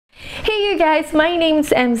Hey you guys, my name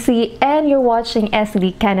is MC and you're watching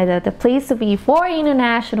SD Canada, the place to be for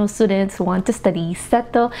international students who want to study,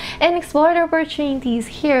 settle, and explore the opportunities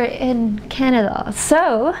here in Canada.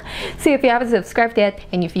 So if you haven't subscribed yet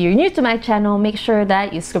and if you're new to my channel, make sure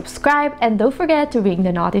that you subscribe and don't forget to ring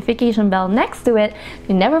the notification bell next to it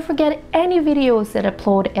to never forget any videos that I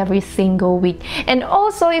upload every single week. And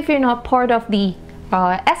also, if you're not part of the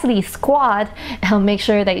SD squad, make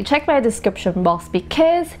sure that you check my description box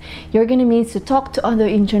because you're gonna meet to talk to other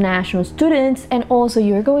international students, and also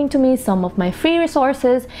you're going to meet some of my free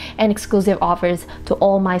resources and exclusive offers to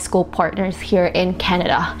all my school partners here in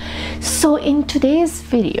Canada. So in today's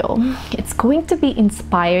video, it's going to be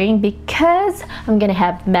inspiring because I'm gonna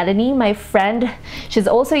have Melanie, my friend. She's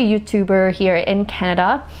also a YouTuber here in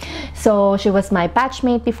Canada. So she was my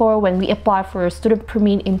batchmate before when we applied for a student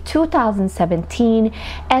permit in 2017.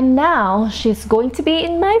 And now she's going to be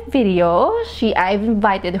in my video. I've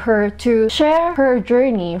invited her to share her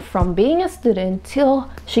journey from being a student till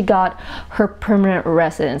she got her permanent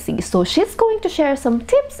residency. So she's going to share some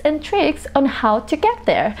tips and tricks on how to get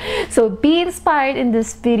there. So be inspired in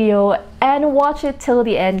this video and watch it till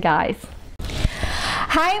the end, guys.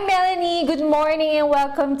 Hi Melanie, good morning and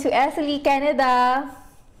welcome to SD Canada.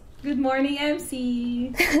 Good morning,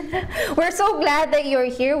 MC. We're so glad that you're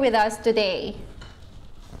here with us today.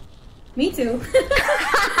 Me too.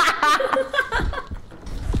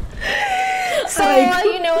 So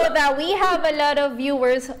you know that we have a lot of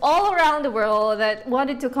viewers all around the world that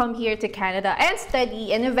wanted to come here to Canada and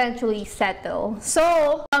study and eventually settle.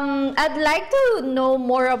 So I'd like to know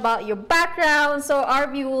more about your background so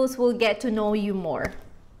our viewers will get to know you more.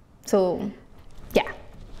 So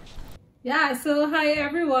yeah, so hi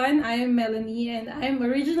everyone, I am Melanie and I'm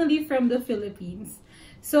originally from the Philippines.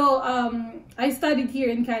 So I studied here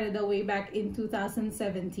in Canada way back in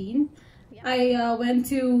 2017. Yeah. I went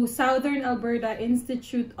to Southern Alberta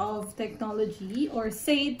Institute of Technology, or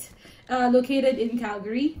SAIT, located in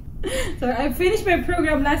Calgary. So I finished my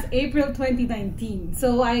program last April 2019.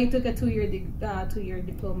 So I took a two-year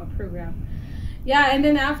diploma program. Yeah, and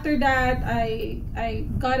then after that, I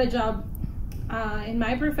got a job in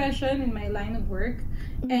my profession, in my line of work.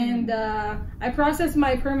 And I processed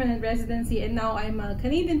my permanent residency and now I'm a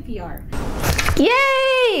Canadian PR.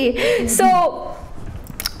 Yay! So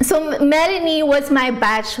Melanie was my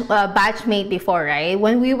batchmate before, right?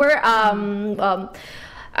 When we were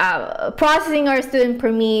processing our student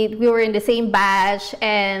permit, we were in the same batch,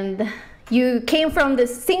 and you came from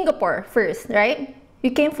Singapore first, right? You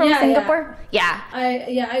came from Singapore? Yeah.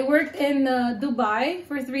 I worked in Dubai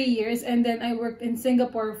for 3 years, and then I worked in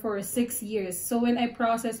Singapore for 6 years. So when I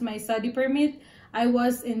processed my study permit, I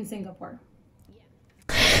was in Singapore.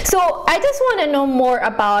 So I just want to know more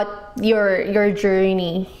about your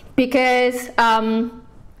journey, because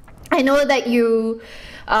I know that you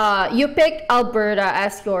picked Alberta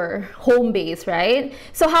as your home base, right?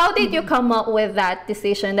 So how did you come up with that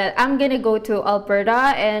decision that I'm gonna go to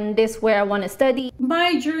Alberta and this is where I want to study?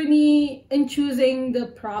 My journey in choosing the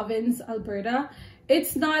province Alberta,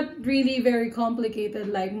 it's not really very complicated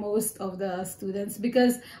like most of the students,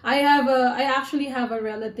 because I actually have a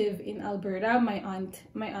relative in Alberta,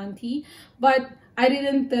 my auntie, but I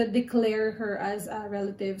didn't declare her as a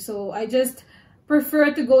relative, so I just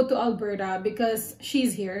prefer to go to Alberta because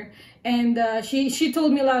she's here, and she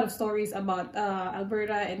told me a lot of stories about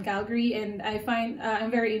Alberta and Calgary, and I find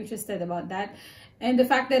I'm very interested about that. And the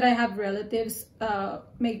fact that I have relatives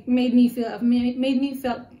made me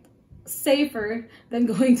feel safer than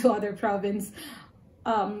going to other province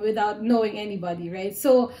without knowing anybody, right?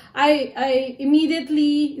 So I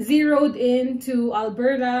immediately zeroed into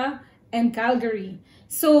Alberta and Calgary.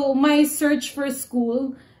 So my search for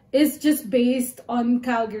school is just based on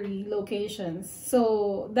Calgary locations.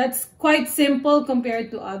 So that's quite simple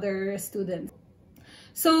compared to other students.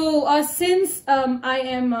 So since I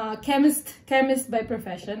am a chemist by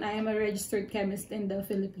profession, I am a registered chemist in the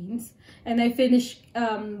Philippines, and I finished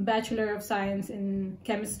Bachelor of Science in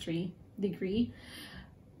Chemistry degree.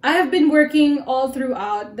 I have been working all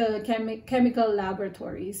throughout the chemical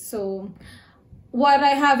laboratories. So what I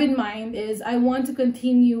have in mind is I want to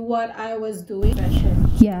continue what I was doing.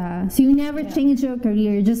 Yeah, so you never change your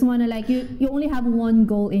career. You just want to, like, you only have one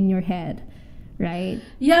goal in your head, right?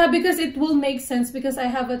 Yeah, because it will make sense, because I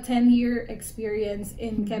have a 10-year experience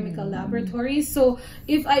in chemical laboratories. So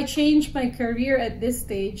if I change my career at this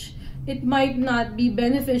stage, it might not be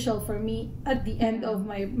beneficial for me at the end of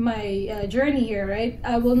my journey here, right?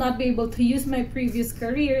 I will not be able to use my previous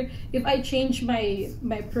career if I change my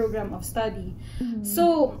program of study.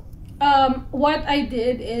 So what I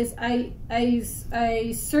did is I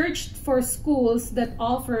searched for schools that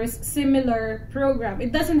offers similar program.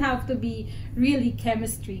 It doesn't have to be really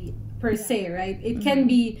chemistry per se, right? It can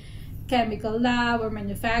be chemical lab or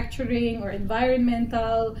manufacturing or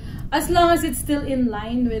environmental, as long as it's still in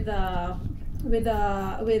line with my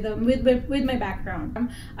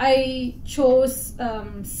background. I chose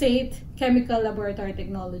SATE, Chemical Laboratory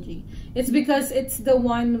Technology. It's because it's the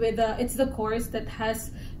one with it's the course that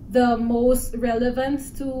has the most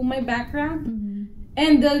relevance to my background,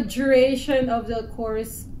 and the duration of the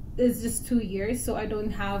course is just 2 years, so I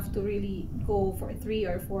don't have to really go for 3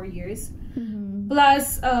 or 4 years.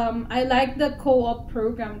 Plus, I like the co-op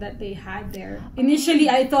program that they had there.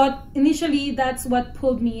 Initially that's what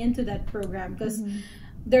pulled me into that program, because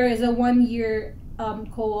there is a 1 year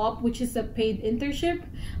co-op, which is a paid internship.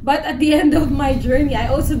 But at the end of my journey, I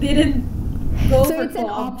also didn't go for co-op. So it's an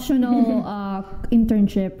optional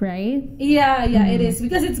internship, right? Yeah, it is,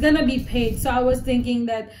 because it's gonna be paid. So I was thinking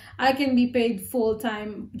that I can be paid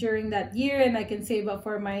full-time during that year, and I can save up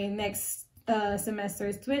for my next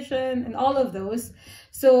semester's tuition and all of those.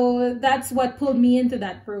 So that's what pulled me into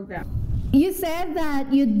that program. You said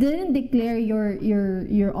that you didn't declare your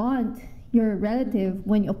aunt, your relative,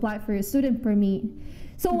 when you applied for your student permit.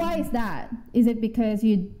 So why is that? Is it because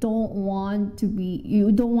you don't want to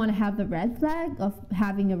have the red flag of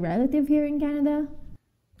having a relative here in Canada?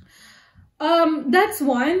 That's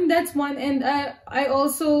one, and I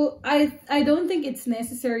also don't think it's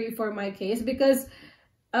necessary for my case, because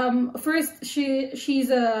first, she's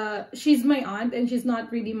my aunt, and she's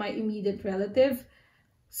not really my immediate relative.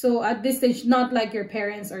 So at this stage, not like your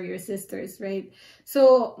parents or your sisters, right?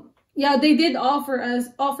 So yeah, they did offer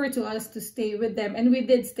to us to stay with them, and we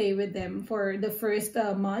did stay with them for the first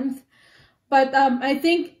month. But I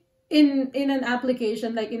think in an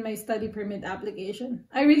application, like in my study permit application,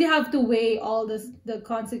 I really have to weigh all the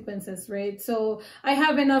consequences, right? So I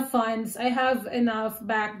have enough funds, I have enough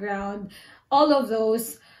background, all of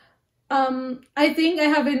those. I think I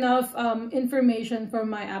have enough information for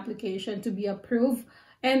my application to be approved,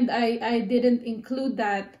 and I didn't include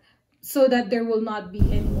that so that there will not be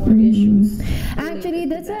any more issues. Actually,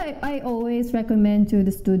 that's what I always recommend to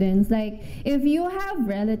the students. Like, if you have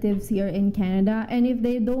relatives here in Canada, and if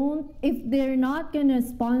they're not gonna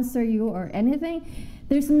sponsor you or anything,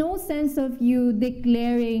 there's no sense of you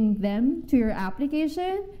declaring them to your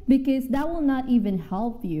application, because that will not even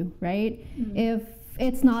help you, right? If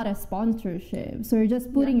it's not a sponsorship, so you're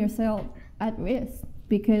just putting yourself at risk.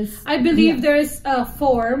 Because I believe there's a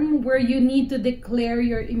form where you need to declare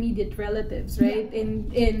your immediate relatives, right? In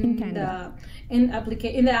the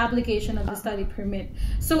application of the study permit.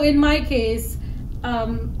 So in my case,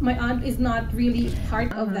 my aunt is not really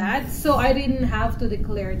part of that, so I didn't have to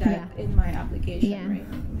declare that in my application, right?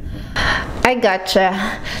 I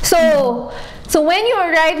gotcha. So when you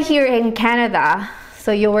arrived here in Canada,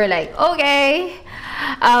 so you were like, okay,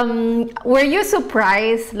 were you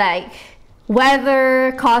surprised, like,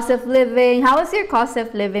 weather, cost of living? How was your cost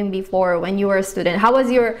of living before when you were a student? How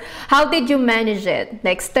did you manage it?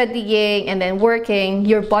 Like studying and then working,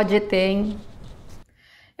 your budgeting?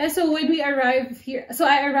 And so when we arrived here, so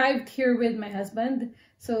I arrived here with my husband,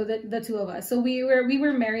 so the two of us. So we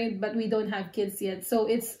were married, but we don't have kids yet. So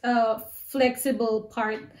it's a flexible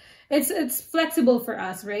part. It's flexible for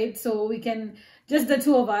us, right? So we can, just the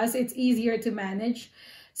two of us, it's easier to manage.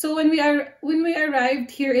 So when we arrived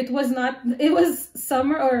here, it was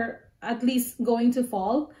summer, or at least going to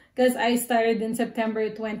fall, because I started in September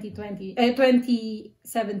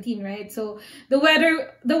 2017, right? So the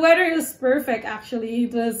weather is perfect, actually.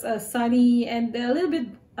 It was sunny and a little bit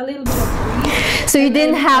of breeze. So you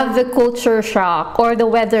didn't have the culture shock or the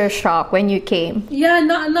weather shock when you came? Yeah,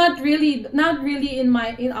 not really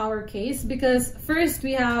in our case, because first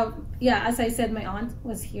we have, as I said, my aunt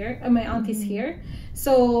was here, my aunt is here.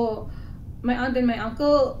 So my aunt and my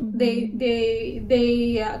uncle,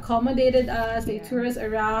 they accommodated us, they toured us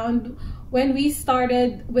around. When we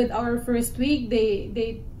started with our first week,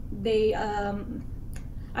 they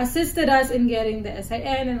assisted us in getting the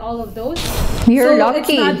SIN and all of those. You're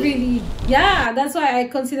lucky. It's not really, that's why I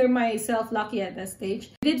consider myself lucky at that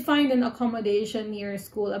stage. I did find an accommodation near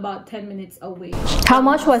school about 10 minutes away. How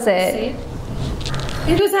much was it?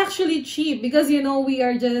 It was actually cheap, because we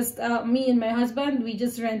are just me and my husband. We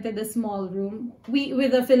just rented a small room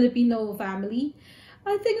with a Filipino family.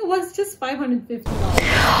 I think it was just $550.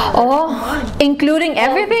 Oh, including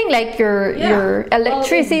everything, like your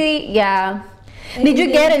electricity, Did you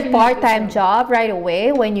get a part-time job right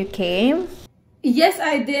away when you came? Yes,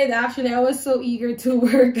 I did actually. I was so eager to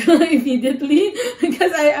work immediately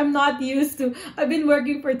because I am not used to. I've been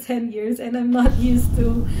working for 10 years and I'm not used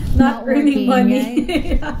to not earning working, money. right?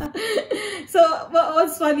 Yeah. So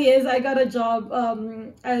what's funny is I got a job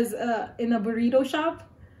as in a burrito shop,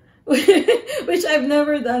 which I've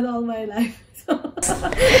never done all my life.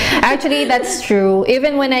 Actually, that's true.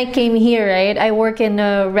 Even when I came here, right, I work in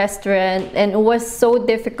a restaurant and it was so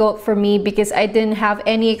difficult for me because I didn't have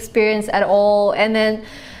any experience at all. And then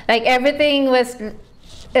like everything was,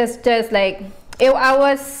 it's just like,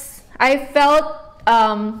 I felt,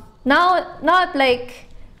 now, not like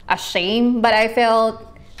ashamed, but I felt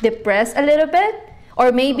depressed a little bit.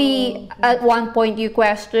 Or maybe at one point you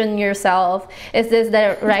question yourself, is this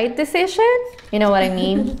the right decision? You know what I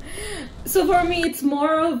mean? So for me, it's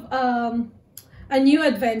more of a new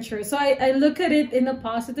adventure. So I look at it in a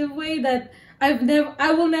positive way that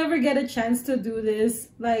I will never get a chance to do this.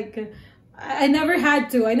 Like I never had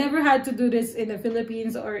to do this in the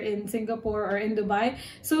Philippines or in Singapore or in Dubai.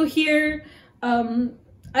 So here,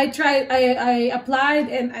 I applied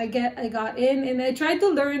and I got in and I tried to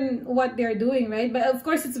learn what they're doing, right? But of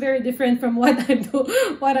course it's very different from what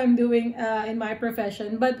I'm doing in my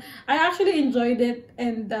profession. But I actually enjoyed it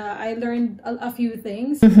and I learned a few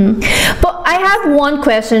things. But I have one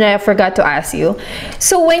question that I forgot to ask you.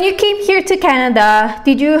 So when you came here to Canada,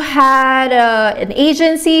 did you had an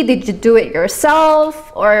agency? Did you do it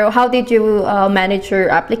yourself? Or how did you manage your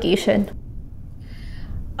application?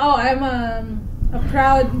 Oh, I'm a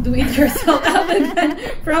proud do-it-yourself applicant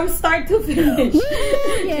from start to finish.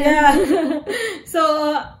 Yeah.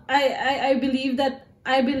 So I believe that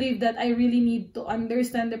I really need to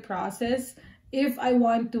understand the process if I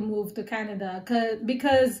want to move to Canada,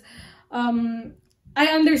 because I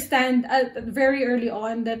understand very early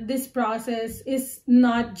on that this process is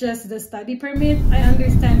not just the study permit. I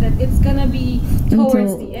understand that it's gonna be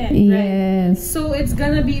towards the end, right? Yes. So it's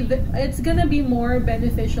gonna be more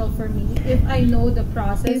beneficial for me if I know the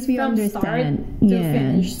process from start to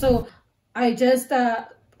finish. So I just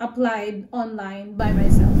applied online by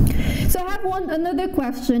myself. So I have another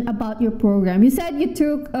question about your program. You said you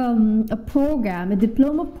took a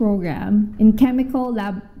diploma program in chemical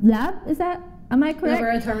lab. Is that? Am I correct?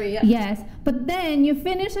 Laboratory, yeah. Yes, but then you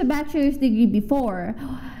finished a bachelor's degree before,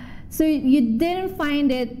 so you didn't find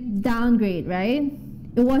it downgrade, right?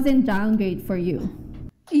 It wasn't downgrade for you.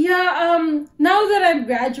 Yeah. Now that I've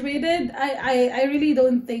graduated, I really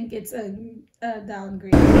don't think it's a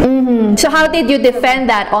downgrade. So how did you defend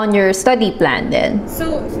that on your study plan then?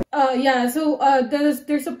 So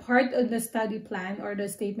there's a part of the study plan or the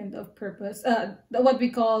statement of purpose, what we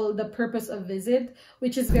call the purpose of visit,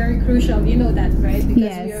 which is very crucial. You know that, right? Because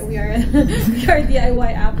yes. we are we are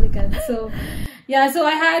DIY applicants. So yeah, so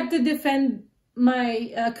I had to defend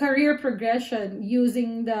my career progression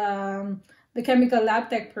using the chemical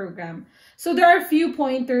lab tech program. So there are a few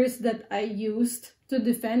pointers that I used to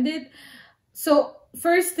defend it. So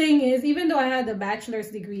first thing is, even though I had a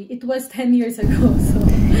bachelor's degree, it was 10 years ago. So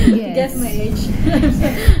guess my age.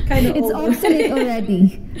 Kind of it's old. obsolete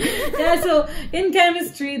already. Yeah, so in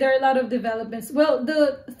chemistry, there are a lot of developments. Well,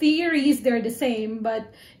 the theories, they're the same,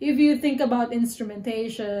 but if you think about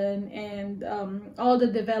instrumentation and all the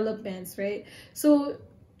developments, right? So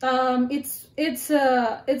it's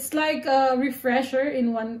like a refresher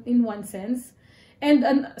in one sense.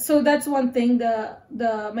 And so that's one thing.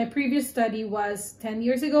 My previous study was 10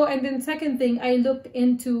 years ago, and then second thing, I looked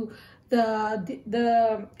into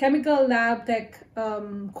the chemical lab tech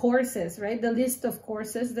courses, right? The list of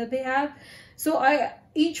courses that they have. So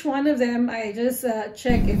each one of them, I just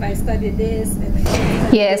check if I studied this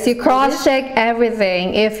and yes, you cross-check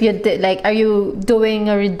everything. If you did, like, are you doing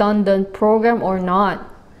a redundant program or not?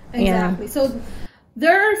 Exactly. Yeah. So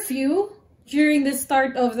there are a few during the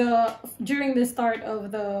start of the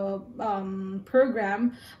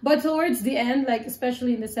program, but towards the end, like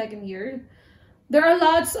especially in the second year, there are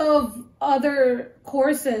lots of other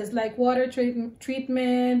courses like water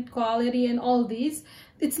treatment, quality, and all these.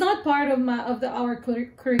 It's not part of our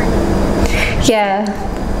curriculum. Yeah.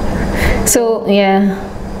 So yeah.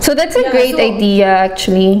 So that's a great idea,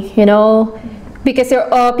 actually. You know. Because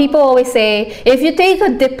people always say, if you take a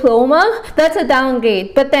diploma, that's a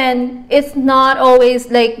downgrade. But then it's not always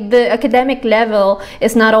like the academic level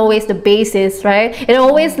is not always the basis, right? It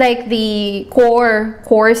always like the core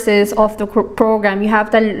courses of the program. You have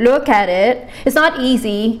to look at it. It's not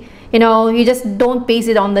easy. you know, you just don't base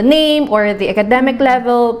it on the name or the academic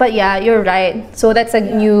level. But yeah, you're right. So that's a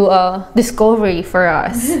new discovery for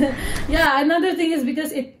us. Yeah, another thing is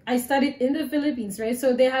because I studied in the Philippines, right?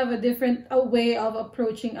 So they have a different way of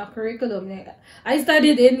approaching a curriculum. I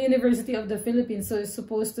studied in University of the Philippines, so it's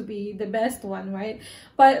supposed to be the best one, right?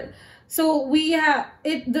 But so we have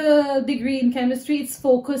the degree in chemistry, it's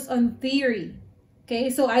focused on theory. Okay,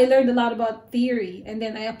 so I learned a lot about theory and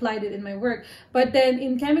then I applied it in my work. But then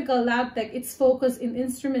in chemical lab tech, it's focused in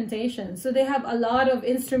instrumentation. So they have a lot of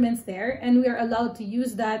instruments there and we are allowed to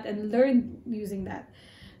use that and learn using that.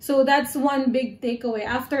 So that's one big takeaway.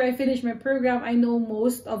 After I finish my program, I know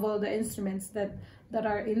most of all the instruments that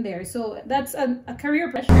are in there. So that's a career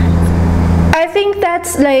pressure. I think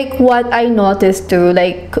that's like what I noticed too,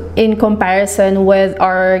 like in comparison with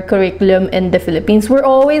our curriculum in the Philippines. We're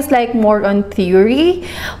always like more on theory,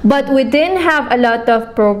 but we didn't have a lot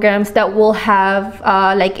of programs that will have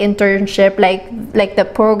like internship, like the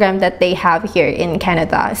program that they have here in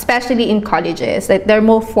Canada, especially in colleges. Like they're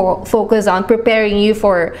more focused on preparing you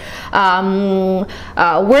for working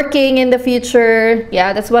in the future.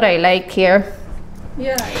 Yeah, that's what I like here.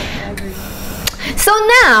 Yeah, I agree. So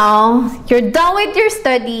now you're done with your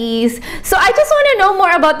studies. So I just want to know more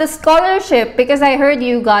about the scholarship, because I heard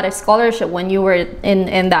you got a scholarship when you were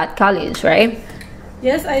in that college, right?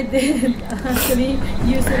 Yes, I did actually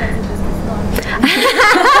use it as a business launch.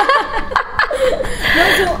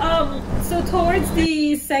 No, so towards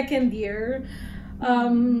the second year,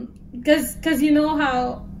 because you know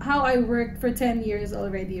how I worked for 10 years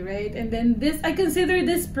already, right? And then I consider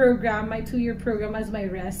this program, my 2-year program, as my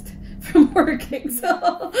rest from working.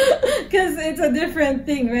 So because it's a different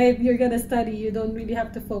thing, right? You're gonna study, you don't really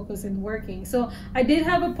have to focus in working. So I did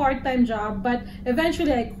have a part-time job, but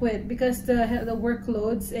eventually I quit because the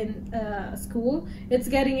workloads in school, it's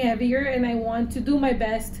getting heavier and I want to do my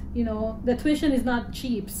best. You know, the tuition is not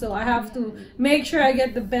cheap, so I have to make sure I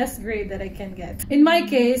get the best grade that I can get. In my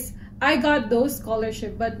case, I got those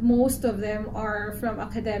scholarships, but most of them are from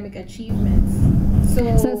academic achievements.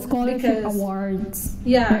 So scholarship awards.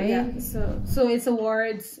 Yeah, right? yeah. So it's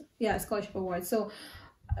awards. Yeah, scholarship awards. So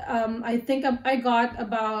I think I got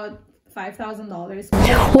about $5,000.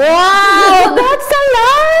 Wow, that's a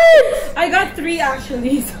lot. I got 3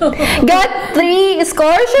 actually. So got 3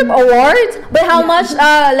 scholarship awards, but how much?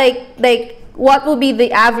 Like what will be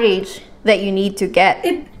the average that you need to get?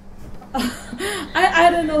 I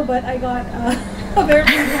don't know, but I got a very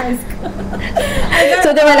good high school.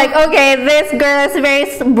 So they were like, okay, this girl is very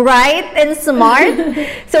bright and smart,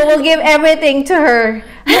 so we'll give everything to her.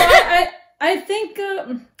 No, I think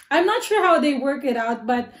I'm not sure how they work it out,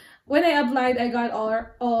 but when I applied, I got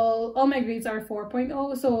all my grades are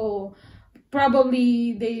 4.0, so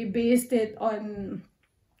probably they based it on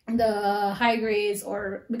the high grades,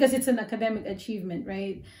 or because it's an academic achievement,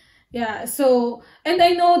 right? Yeah, so, and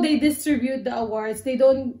I know they distribute the awards. They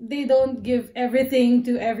don't give everything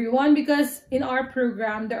to everyone, because in our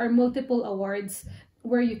program there are multiple awards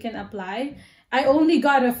where you can apply. I only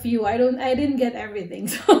got a few. I didn't get everything.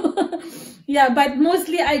 So yeah, but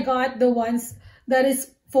mostly I got the ones that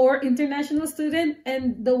is for international student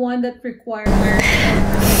and the one that requires.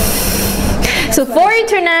 So for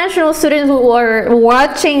international students who are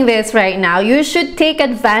watching this right now, you should take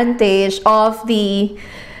advantage of the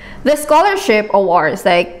scholarship awards,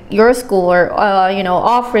 like your school or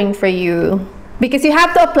offering for you, because you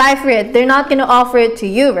have to apply for it. They're not going to offer it to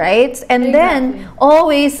you, right? And exactly. Then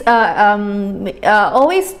always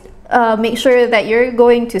make sure that you're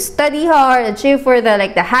going to study hard, achieve for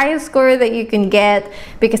the highest score that you can get,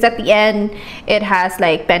 because at the end it has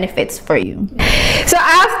like benefits for you. So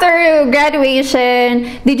after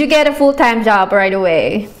graduation, did you get a full-time job right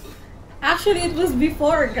away? Actually, it was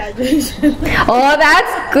before graduation. Oh,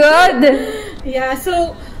 that's good. Yeah,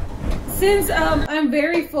 so since I'm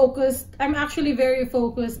actually very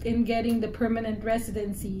focused in getting the permanent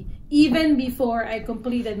residency even before I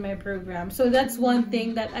completed my program. So that's one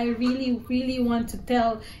thing that I really, really want to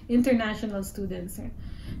tell international students.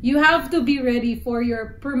 You have to be ready for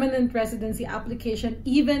your permanent residency application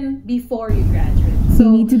even before you graduate. So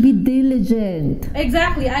you need to be diligent.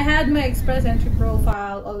 Exactly. I had my express entry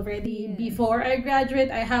profile already before I graduate.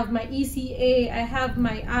 I have my ECA, I have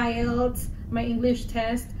my IELTS, my English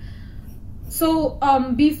test. So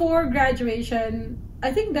before graduation,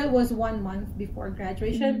 I think that was 1 month before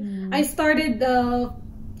graduation, I started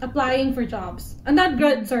applying for jobs.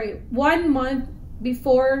 1 month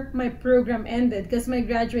before my program ended, because my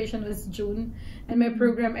graduation was June and my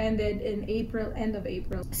program ended in April, end of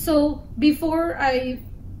April. So before I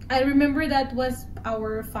remember that was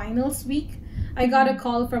our finals week. I got a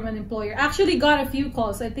call from an employer. Actually got a few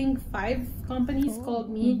calls. I think 5 companies called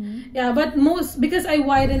me. Yeah, but most, because I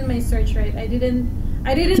widened my search, right? I didn't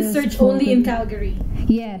Just search only in Calgary.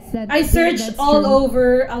 Yes, I searched that's all true.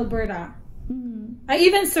 over Alberta. I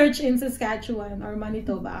even searched in Saskatchewan or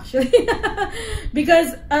Manitoba, actually.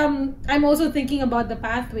 Because I'm also thinking about the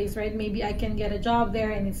pathways, right? Maybe I can get a job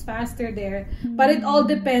there and it's faster there. But it all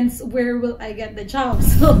depends where will I get the job.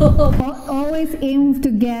 So Always aim to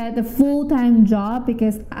get a full-time job,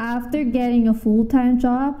 because after getting a full-time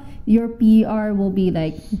job, your PR will be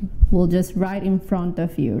like, will just right in front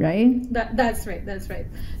of you, right? That's right.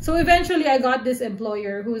 So eventually I got this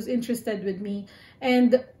employer who's interested with me,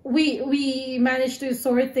 and we managed to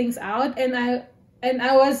sort things out, and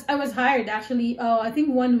I was hired actually. I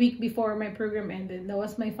think 1 week before my program ended. That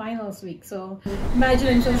was my finals week. So imagine,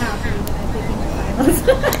 I'm so happy that I'm taking my finals.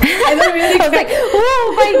 I don't really I was like, oh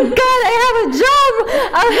my god, I have a job.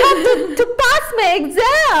 I'll have to pass my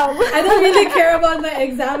exam. I don't really care about my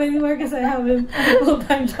exam anymore because I have a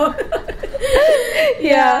full-time job.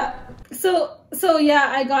 Yeah. So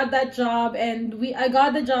yeah, I got that job, and I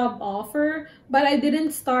got the job offer, but I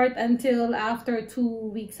didn't start until after 2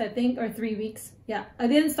 weeks, I think, or 3 weeks. Yeah, I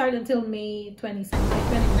didn't start until May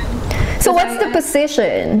 29th. So what's the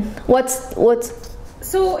position? What's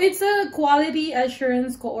So it's a quality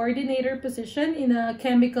assurance coordinator position in a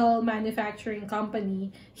chemical manufacturing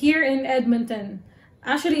company here in Edmonton.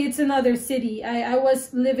 Actually, it's another city. I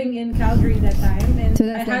was living in Calgary that time, and So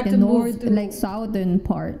that's I had like the to north, move to southern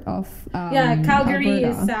part of yeah, Calgary Alberta.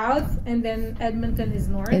 is south, and then Edmonton is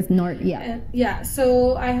north. It's north, yeah. And yeah,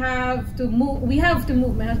 so I have to move. We have to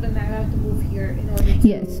move. My husband and I have to move here in order to.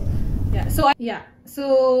 Yes. Yeah.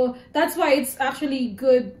 So that's why it's actually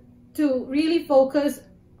good to really focus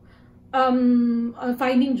on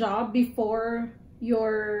finding job before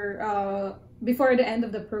before the end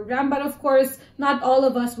of the program. But of course, not all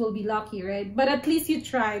of us will be lucky, right? But at least you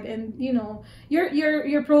tried, and you know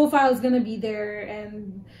your profile is gonna be there,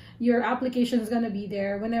 and your application is gonna be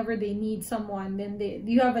there. Whenever they need someone, then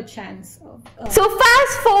you have a chance of. So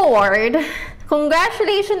fast forward,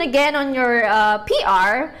 congratulations again on your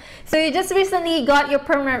PR. So you just recently got your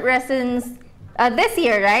permanent residence this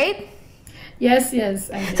year, right? Yes, I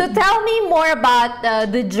did. So tell me more about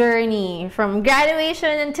the journey from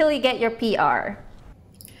graduation until you get your PR.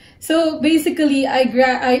 So basically,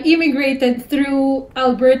 I immigrated through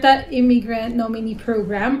Alberta Immigrant Nominee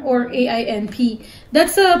Program, or AINP.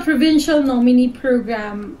 That's a provincial nominee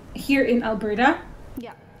program here in Alberta.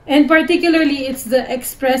 Yeah. And particularly, it's the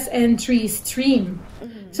express entry stream.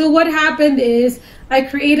 So what happened is I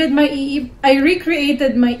recreated my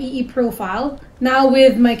EE profile now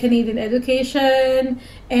with my Canadian education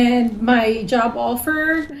and my job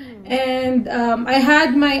offer. And I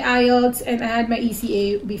had my IELTS and I had my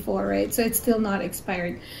ECA before, right? So it's still not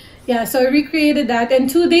expired. Yeah, so I recreated that. And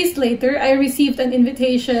 2 days later, I received an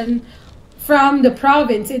invitation from the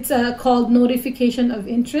province. It's called Notification of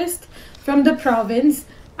Interest from the province,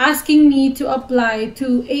 asking me to apply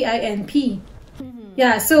to AINP.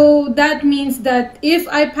 Yeah, so that means that if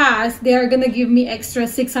I pass, they are gonna give me extra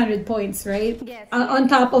 600 points, right? Yes. On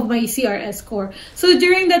top of my CRS score. So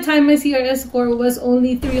during that time, my CRS score was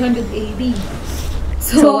only 380.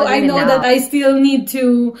 So I know that I still need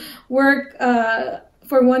to work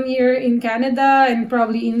for 1 year in Canada and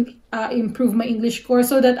probably improve my English score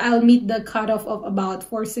so that I'll meet the cutoff of about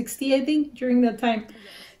 460, I think, during that time.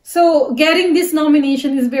 So getting this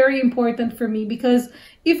nomination is very important for me, because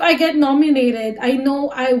if I get nominated, I know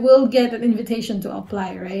I will get an invitation to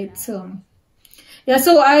apply, right? So, yeah,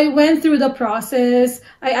 so I went through the process.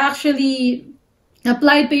 I actually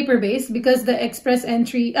applied paper-based because the express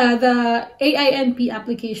entry, the AINP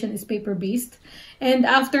application is paper-based. And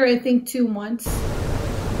after, I think, 2 months,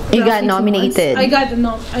 You got nominated. I got the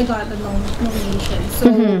nomination.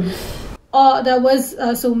 So that was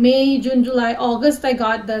so May, June, July, August. I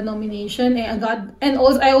got the nomination, and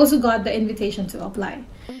I also got the invitation to apply.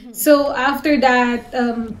 So after that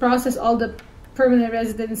process, all the permanent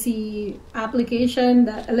residency application,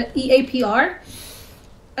 the EAPR,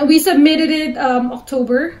 and we submitted it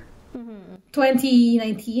October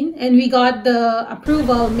 2019, and we got the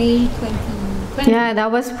approval May 2020. Yeah,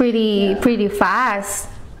 that was pretty fast.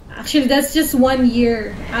 Actually, that's just 1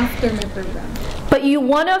 year after my program. But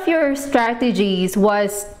one of your strategies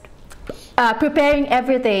was preparing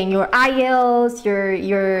everything, your IELTS, your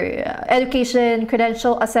education,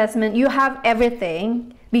 credential assessment. You have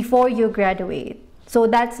everything before you graduate. So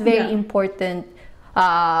that's very important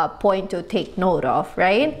point to take note of,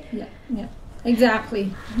 right? Yeah,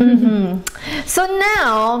 exactly. So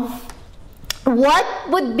now, what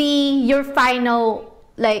would be your final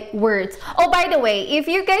like words. Oh, by the way, if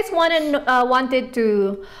you guys wanted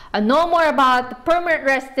to know more about the permanent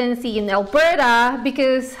residency in Alberta,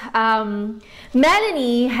 because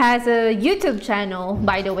Melanie has a YouTube channel,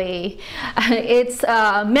 by the way. It's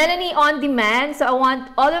Melanie On Demand. So I want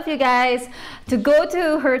all of you guys to go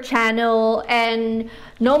to her channel and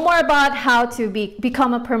know more about how to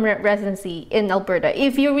become a permanent residency in Alberta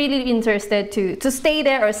if you're really interested to stay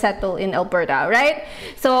there or settle in Alberta, right?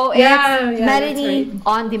 So it's Melanie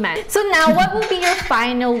On Demand. So now, what will be your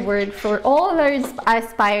final word for all our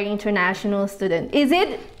aspiring international students? Is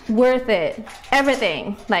it worth it?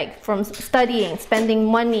 Everything, like from studying, spending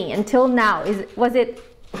money until now, was it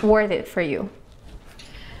worth it for you?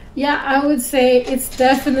 Yeah, I would say it's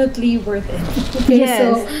definitely worth it. Okay,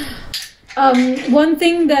 yes. So one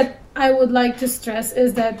thing that I would like to stress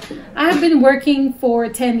is that I've been working for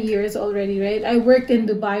 10 years already, right? I worked in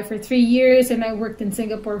Dubai for 3 years and I worked in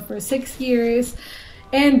Singapore for 6 years.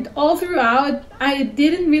 And all throughout, I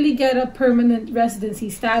didn't really get a permanent residency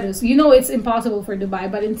status. You know, it's impossible for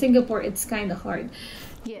Dubai, but in Singapore, it's kind of hard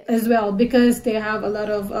as well because they have a lot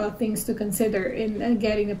of things to consider in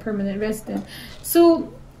getting a permanent resident.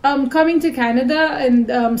 So coming to Canada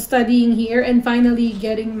and studying here and finally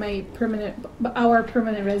getting our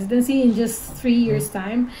permanent residency in just 3 years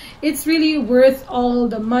time, it's really worth all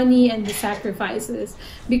the money and the sacrifices,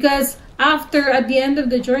 because at the end of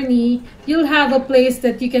the journey, you'll have a place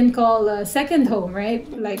that you can call a second home, right?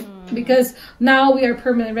 Like, because now we are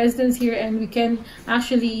permanent residents here and we can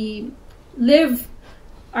actually live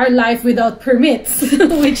our life without permits,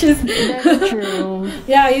 which is that's true.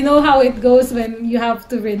 Yeah, you know how it goes when you have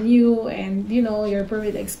to renew and you know your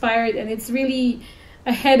permit expired, and it's really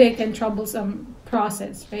a headache and troublesome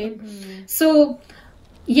process, right? So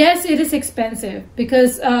yes, it is expensive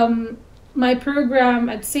because my program,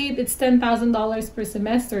 I'd say it's $10,000 per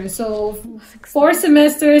semester. So 4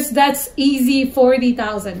 semesters, that's easy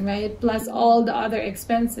 40,000, right? Plus all the other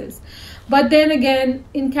expenses. But then again,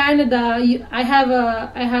 in Canada, I have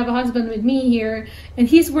a husband with me here, and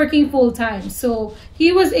he's working full time. So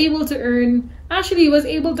he was able to earn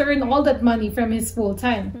all that money from his full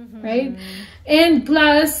time, right? And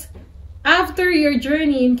plus, after your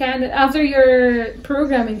journey in Canada, after your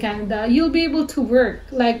program in Canada, you'll be able to work.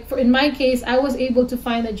 Like in my case, I was able to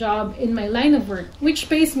find a job in my line of work, which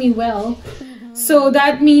pays me well. So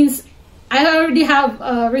that means I already have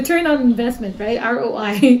a return on investment, right?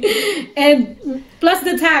 ROI. And plus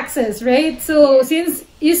the taxes, right? So since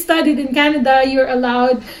you studied in Canada, you're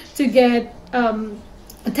allowed to get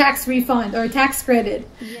a tax refund or tax credit.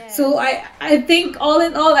 Yes. So I think all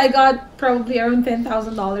in all, I got probably around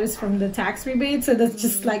 $10,000 from the tax rebate. So that's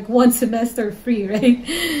just like 1 semester free, right?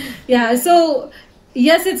 Yeah. So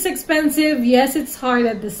yes, it's expensive. Yes, it's hard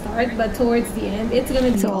at the start, but towards the end, it's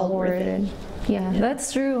going to be all worth it. Yeah,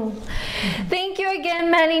 that's true. Thank you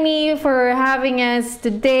again, Melanie, for having us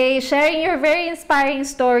today, sharing your very inspiring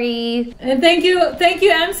story. And thank you,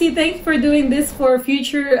 MC. Thanks for doing this for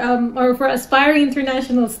future or for aspiring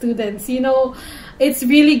international students. You know, it's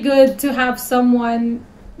really good to have someone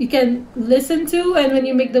you can listen to, and when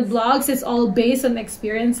you make the blogs, it's all based on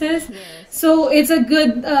experiences. Yes. So it's a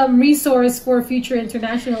good resource for future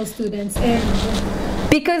international students. And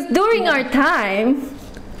because during our time,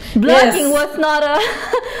 blogging was not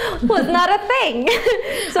a thing.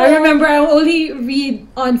 So I remember I only read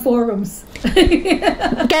on forums.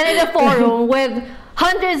 Canada forum with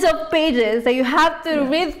hundreds of pages that you have to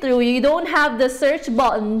read through. You don't have the search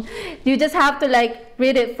button. You just have to like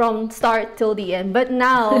read it from start till the end. But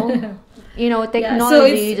now, you know,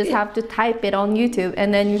 technology, you just have to type it on YouTube,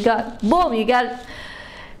 and then you got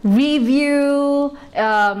review,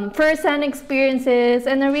 first-hand experiences,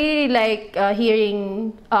 and I really like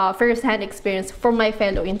hearing first-hand experience from my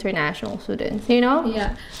fellow international students, you know?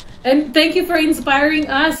 Yeah. And thank you for inspiring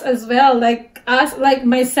us as well. Like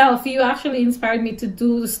myself, you actually inspired me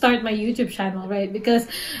to start my YouTube channel, right? Because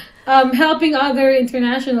helping other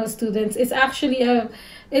international students is actually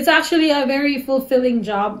a very fulfilling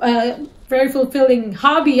job, very fulfilling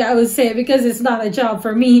hobby, I would say, because it's not a job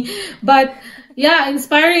for me, but yeah,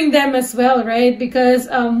 inspiring them as well, right? Because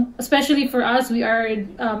especially for us, we are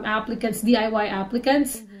applicants, DIY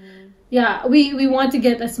applicants. Yeah, we want to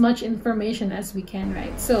get as much information as we can,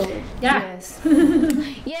 right? So yeah. Yes.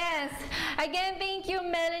 Yes. Again, thank you,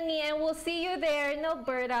 Melanie, and we'll see you there in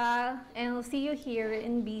Alberta, and we'll see you here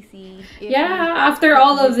in BC. Yeah, after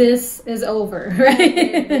all of this is over, right?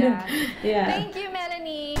 Yeah. Yeah. Thank you,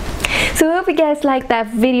 Melanie. So if you guys like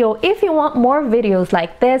that video, if you want more videos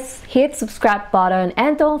like this, hit subscribe button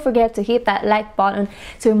and don't forget to hit that like button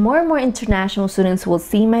so more and more international students will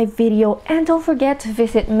see my video. And don't forget to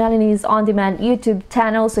visit Melanie's On Demand YouTube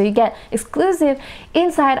channel so you get exclusive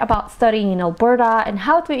insight about studying in Alberta and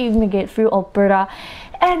how to immigrate through Alberta.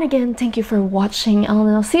 And again, thank you for watching,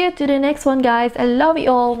 and I'll see you to the next one, guys. I love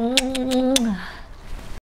you all.